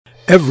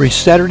Every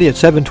Saturday at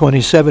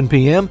 7:27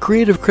 p.m.,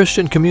 creative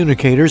Christian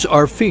communicators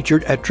are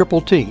featured at Triple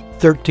T,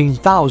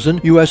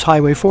 13,000 U.S.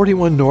 Highway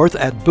 41 North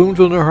at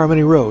Boonville, New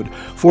Harmony Road,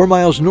 4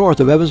 miles north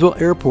of Evansville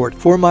Airport,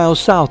 4 miles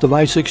south of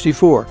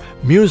I-64.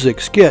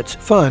 Music, skits,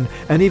 fun,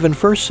 and even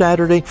first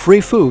Saturday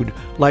free food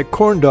like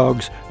corn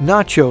dogs,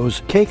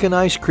 nachos, cake and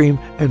ice cream,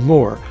 and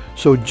more.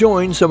 So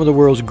join some of the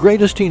world's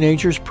greatest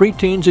teenagers,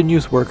 preteens, and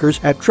youth workers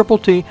at Triple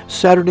T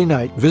Saturday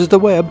night. Visit the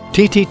web,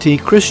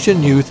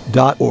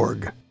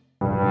 tttchristianyouth.org.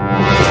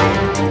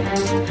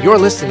 You're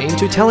listening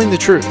to Telling the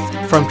Truth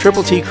from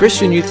Triple T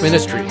Christian Youth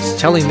Ministries,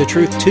 telling the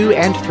truth to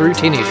and through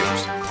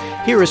teenagers.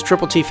 Here is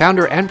Triple T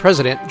founder and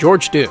president,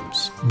 George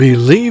Dooms.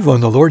 Believe on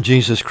the Lord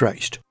Jesus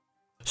Christ.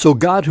 So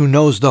God, who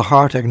knows the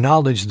heart,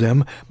 acknowledged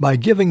them by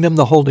giving them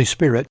the Holy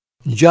Spirit,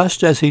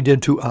 just as He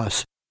did to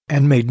us,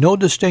 and made no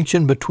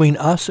distinction between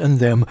us and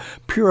them,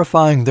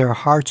 purifying their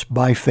hearts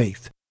by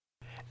faith.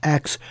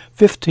 Acts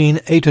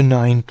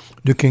 15:8-9,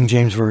 New King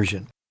James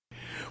Version.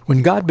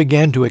 When God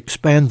began to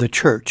expand the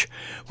church,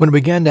 when it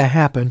began to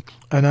happen,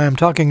 and I am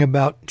talking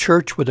about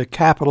church with a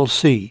capital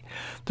C,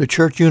 the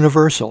church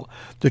universal,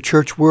 the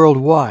church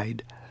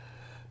worldwide,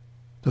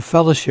 the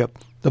fellowship,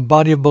 the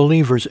body of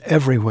believers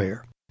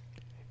everywhere,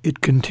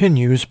 it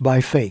continues by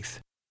faith.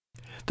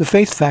 The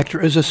faith factor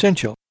is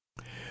essential.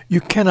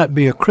 You cannot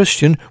be a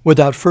Christian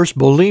without first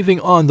believing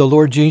on the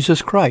Lord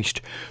Jesus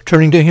Christ,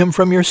 turning to Him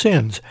from your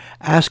sins,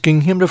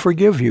 asking Him to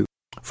forgive you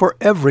for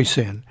every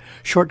sin,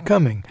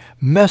 shortcoming,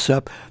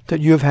 mess-up that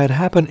you have had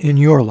happen in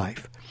your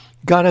life.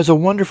 God has a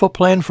wonderful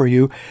plan for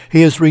you.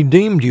 He has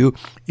redeemed you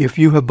if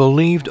you have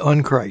believed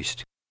on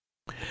Christ.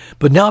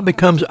 But now it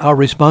becomes our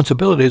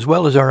responsibility as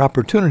well as our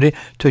opportunity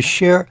to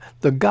share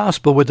the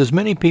gospel with as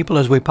many people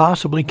as we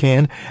possibly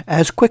can,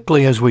 as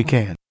quickly as we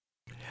can.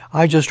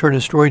 I just heard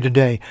a story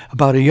today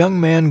about a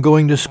young man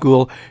going to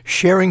school,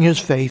 sharing his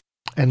faith,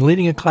 and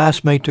leading a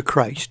classmate to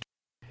Christ.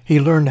 He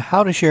learned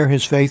how to share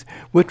his faith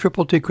with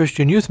Triple T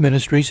Christian Youth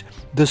Ministries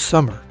this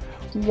summer.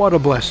 What a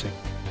blessing.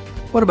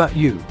 What about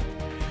you?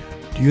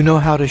 Do you know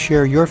how to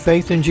share your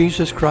faith in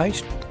Jesus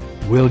Christ?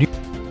 Will you?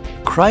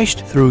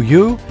 Christ through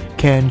you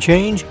can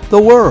change the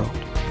world.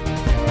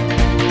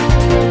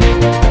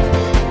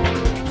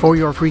 For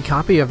your free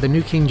copy of the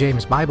New King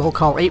James Bible,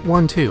 call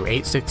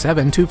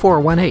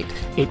 812-867-2418,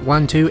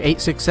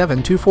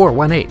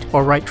 812-867-2418,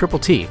 or write Triple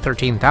T,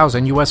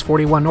 13,000 U.S.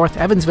 41 North,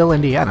 Evansville,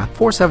 Indiana,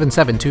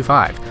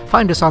 47725.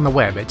 Find us on the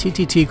web at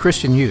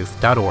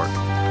tttchristianyouth.org.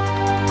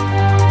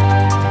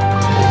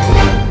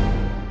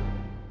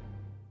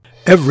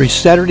 Every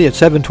Saturday at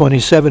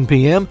 7:27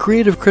 p.m.,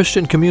 creative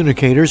Christian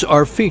communicators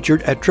are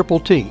featured at Triple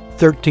T,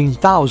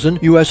 13,000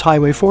 U.S.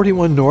 Highway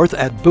 41 North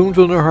at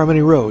Boonville, New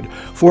Harmony Road,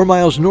 4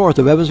 miles north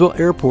of Evansville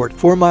Airport,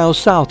 4 miles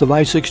south of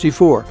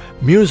I-64.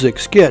 Music,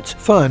 skits,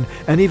 fun,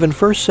 and even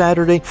first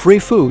Saturday free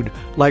food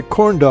like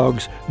corn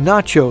dogs,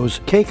 nachos,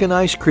 cake and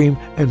ice cream,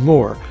 and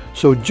more.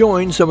 So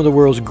join some of the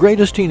world's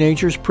greatest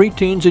teenagers,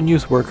 preteens, and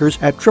youth workers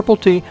at Triple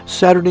T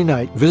Saturday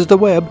night. Visit the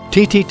web,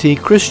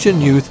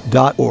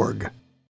 tttchristianyouth.org.